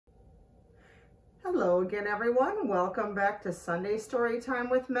Hello again, everyone. Welcome back to Sunday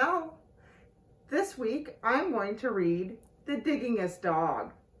Storytime with Mel. This week, I'm going to read The Digging-est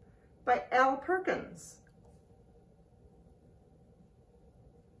Dog by Perkins.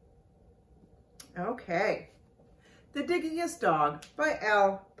 Okay, The Digging-est Dog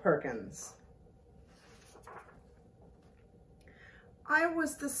by Perkins. I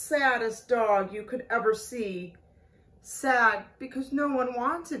was the saddest dog you could ever see. Sad because no one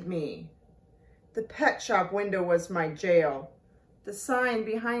wanted me. The pet shop window was my jail. The sign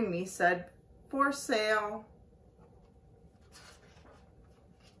behind me said, "For sale."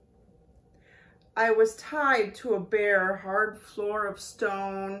 I was tied to a bare, hard floor of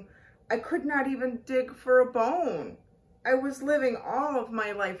stone. I could not even dig for a bone. I was living all of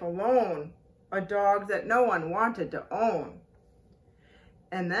my life alone, a dog that no one wanted to own.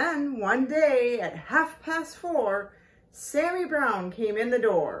 And then one day at 4:30, Sammy Brown came in the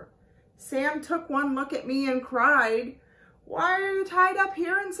door. Sam took one look at me and cried, "Why are you tied up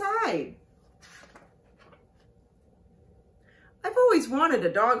here inside?" I've always wanted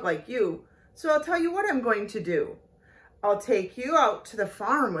a dog like you, so I'll tell you what I'm going to do. I'll take you out to the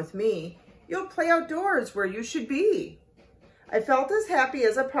farm with me. You'll play outdoors where you should be. I felt as happy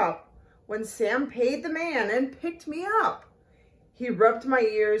as a pup when Sam paid the man and picked me up. He rubbed my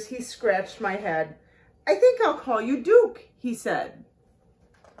ears, he scratched my head. "I think I'll call you Duke," he said.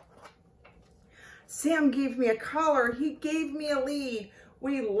 Sam gave me a collar, he gave me a lead.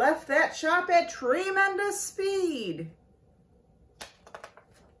 We left that shop at tremendous speed.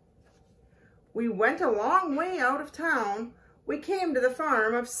 We went a long way out of town. We came to the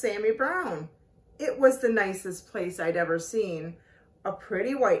farm of Sammy Brown. It was the nicest place I'd ever seen. A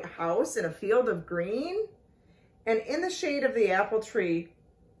pretty white house in a field of green. And in the shade of the apple tree,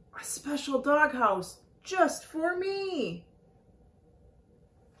 a special doghouse just for me.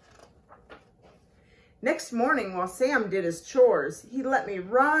 Next morning, while Sam did his chores, he let me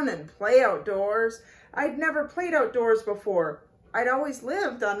run and play outdoors. I'd never played outdoors before. I'd always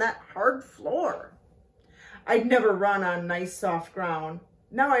lived on that hard floor. I'd never run on nice soft ground.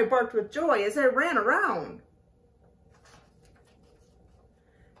 Now I barked with joy as I ran around.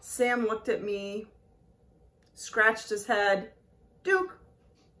 Sam looked at me, scratched his head. "Duke,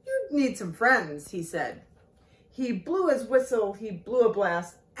 you need some friends," he said. He blew his whistle, he blew a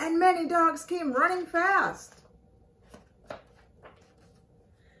blast, and many dogs came running fast.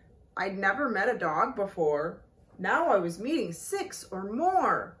 I'd never met a dog before. Now I was meeting 6 or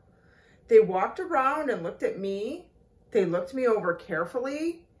more. They walked around and looked at me. They looked me over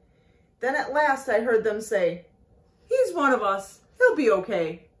carefully. Then at last I heard them say, "He's one of us. He'll be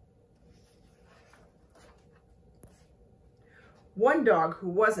okay." One dog who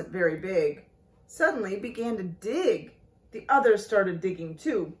wasn't very big suddenly began to dig. The others started digging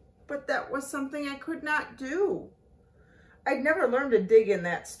too, but that was something I could not do. I'd never learned to dig in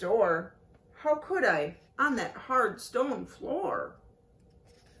that store. How could I, on that hard stone floor?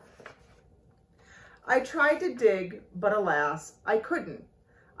 I tried to dig, but alas, I couldn't.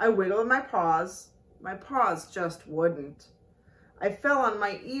 I wiggled my paws just wouldn't. I fell on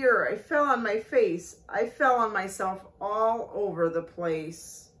my ear, I fell on my face, I fell on myself all over the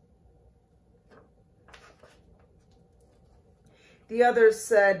place. The others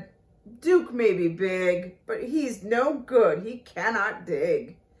said, "Duke may be big, but he's no good, he cannot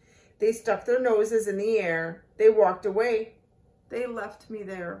dig." They stuck their noses in the air, they walked away, they left me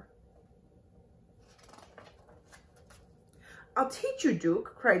there. "I'll teach you,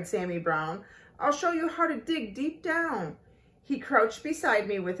 Duke," cried Sammy Brown. "I'll show you how to dig deep down." He crouched beside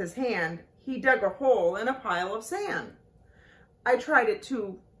me with his hand. He dug a hole in a pile of sand. I tried it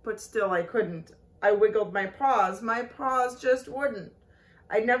too, but still I couldn't. I wiggled my paws just wouldn't.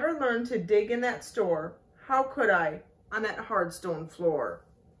 I'd never learned to dig in that store. How could I, on that hard stone floor?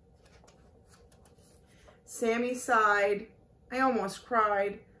 Sammy sighed. I almost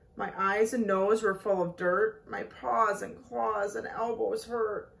cried. My eyes and nose were full of dirt. My paws and claws and elbows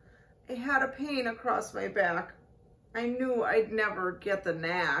hurt. I had a pain across my back. I knew I'd never get the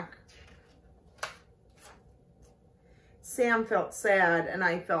knack. Sam felt sad and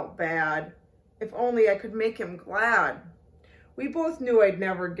I felt bad. If only I could make him glad. We both knew I'd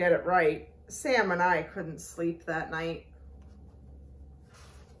never get it right. Sam and I couldn't sleep that night.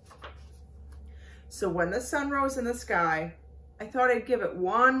 So when the sun rose in the sky, I thought I'd give it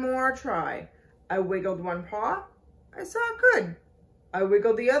one more try. I wiggled one paw. I saw it could. I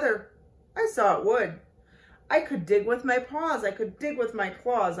wiggled the other. I saw it would. I could dig with my paws. I could dig with my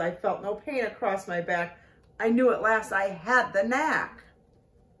claws. I felt no pain across my back. I knew at last I had the knack.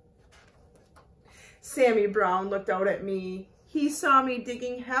 Sammy Brown looked out at me. He saw me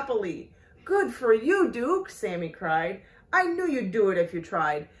digging happily. Good for you, Duke, Sammy cried. I knew you'd do it if you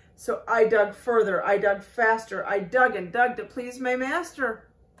tried. So I dug further, I dug faster, I dug and dug to please my master.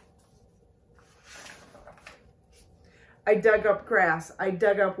 I dug up grass, I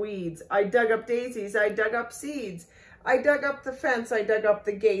dug up weeds, I dug up daisies, I dug up seeds. I dug up the fence, I dug up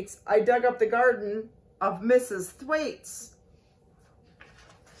the gates, I dug up the garden of Mrs. Thwaites.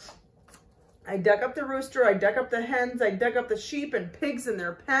 I dug up the rooster, I dug up the hens, I dug up the sheep and pigs in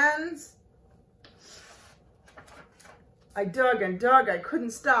their pens. I dug and dug, I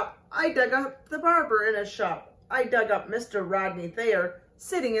couldn't stop. I dug up the barber in his shop. I dug up Mr. Rodney Thayer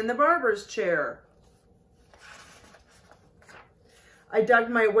sitting in the barber's chair. I dug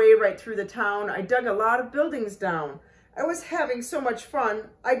my way right through the town. I dug a lot of buildings down. I was having so much fun.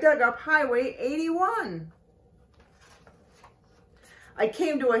 I dug up Highway 81. I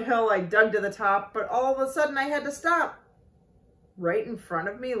came to a hill, I dug to the top, but all of a sudden I had to stop. Right in front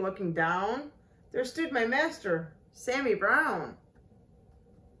of me, looking down, there stood my master, Sammy Brown.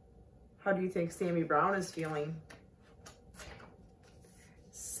 How do you think Sammy Brown is feeling?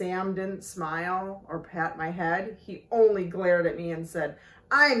 Sam didn't smile or pat my head. He only glared at me and said,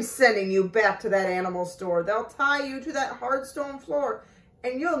 I'm sending you back to that animal store. They'll tie you to that hard stone floor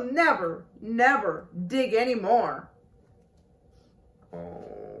and you'll never, never dig anymore.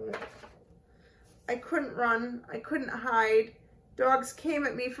 Oh, I couldn't run. I couldn't hide. Dogs came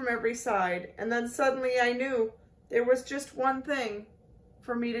at me from every side. And then suddenly I knew there was just one thing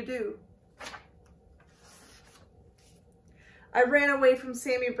for me to do. I ran away from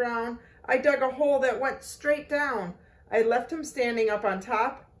Sammy Brown. I dug a hole that went straight down. I left him standing up on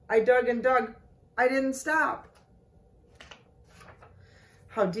top. I dug and dug. I didn't stop.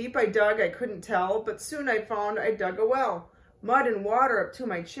 How deep I dug, I couldn't tell, but soon I found I dug a well. Mud and water up to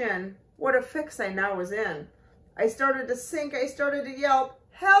my chin. What a fix I now was in. I started to sink. I started to yelp.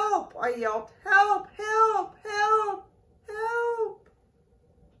 Help! I yelped. Help! Help! Help! Help!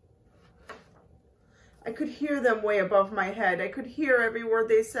 I could hear them way above my head. I could hear every word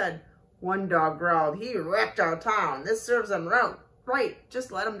they said. One dog growled, he wrecked our town. This serves him right.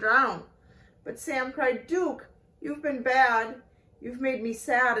 Just let him drown. But Sam cried, Duke, you've been bad. You've made me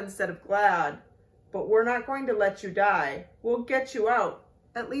sad instead of glad. But we're not going to let you die. We'll get you out.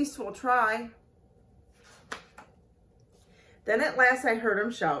 At least we'll try. Then at last I heard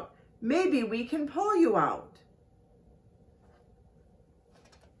him shout, maybe we can pull you out.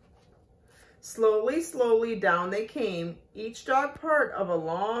 Slowly, slowly down they came, each dog part of a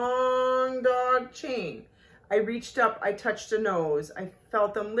long dog chain. I reached up, I touched a nose. I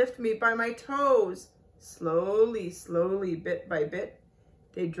felt them lift me by my toes. Slowly, slowly, bit by bit,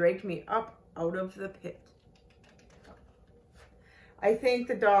 they dragged me up out of the pit. I thanked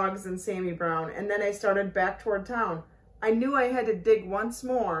the dogs and Sammy Brown, and then I started back toward town. I knew I had to dig once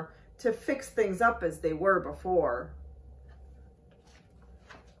more to fix things up as they were before.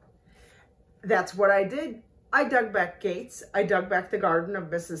 That's what I did. I dug back gates. I dug back the garden of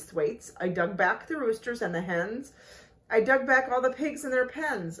Mrs. Thwaites. I dug back the roosters and the hens. I dug back all the pigs in their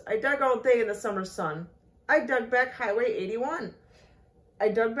pens. I dug all day in the summer sun. I dug back Highway 81. I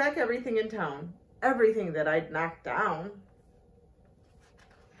dug back everything in town, everything that I'd knocked down.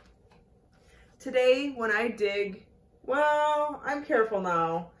 Today, when I dig, well, I'm careful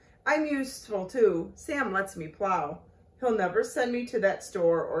now. I'm useful too. Sam lets me plow. He'll never send me to that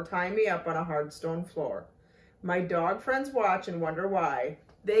store or tie me up on a hard stone floor. My dog friends watch and wonder why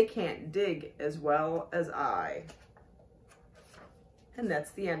they can't dig as well as I. And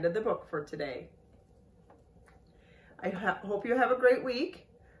that's the end of the book for today. I hope you have a great week.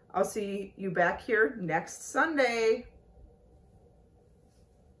 I'll see you back here next Sunday.